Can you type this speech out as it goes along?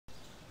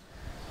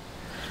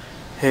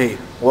Hey,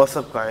 what's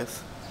up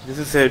guys? This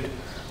is Sid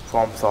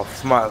from Soft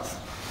Smiles,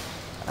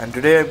 and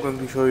today I'm going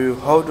to show you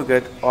how to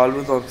get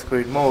always on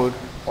screen mode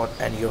on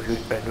any of your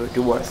Android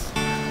device.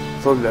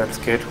 So let's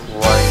get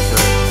right into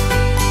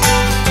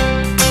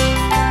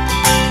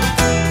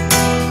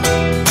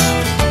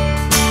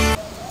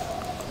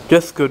it.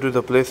 Just go to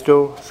the Play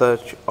Store,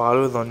 search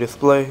Always on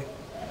Display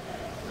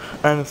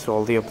and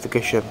install the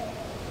application.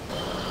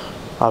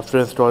 After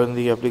installing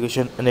the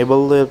application,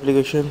 enable the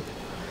application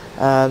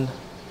and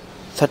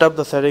set up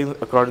the settings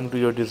according to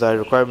your desired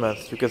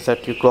requirements. You can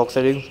set your clock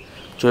settings,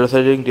 channel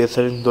settings, date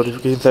settings,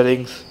 notification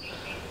settings,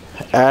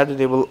 add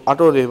enable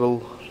auto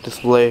enable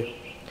display,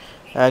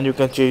 and you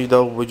can change the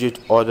widget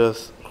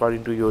orders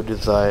according to your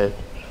desire.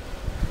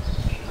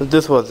 So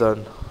this was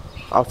done.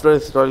 After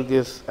installing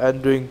this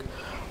and doing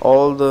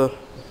all the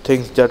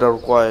things that are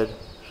required,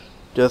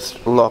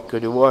 just lock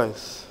your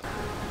device.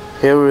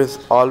 Here is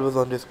always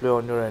on display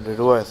on your Android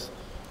device.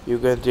 You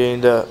can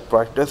change the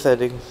brightness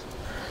settings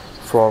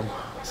from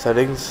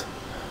settings.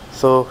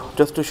 So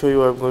just to show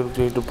you, I'm going to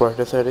change to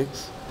brightness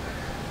settings.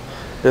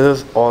 This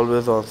is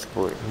always on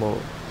screen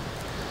mode.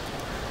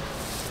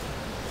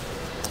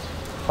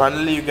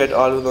 Finally, you get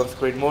always on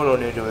screen mode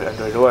on your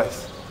Android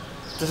device.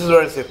 This is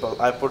very simple.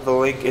 I put the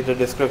link in the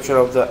description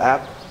of the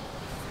app,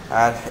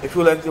 and if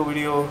you like the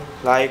video,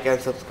 like and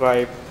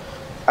subscribe.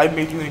 I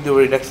meet you in the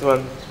very next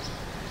one.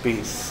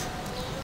 Peace.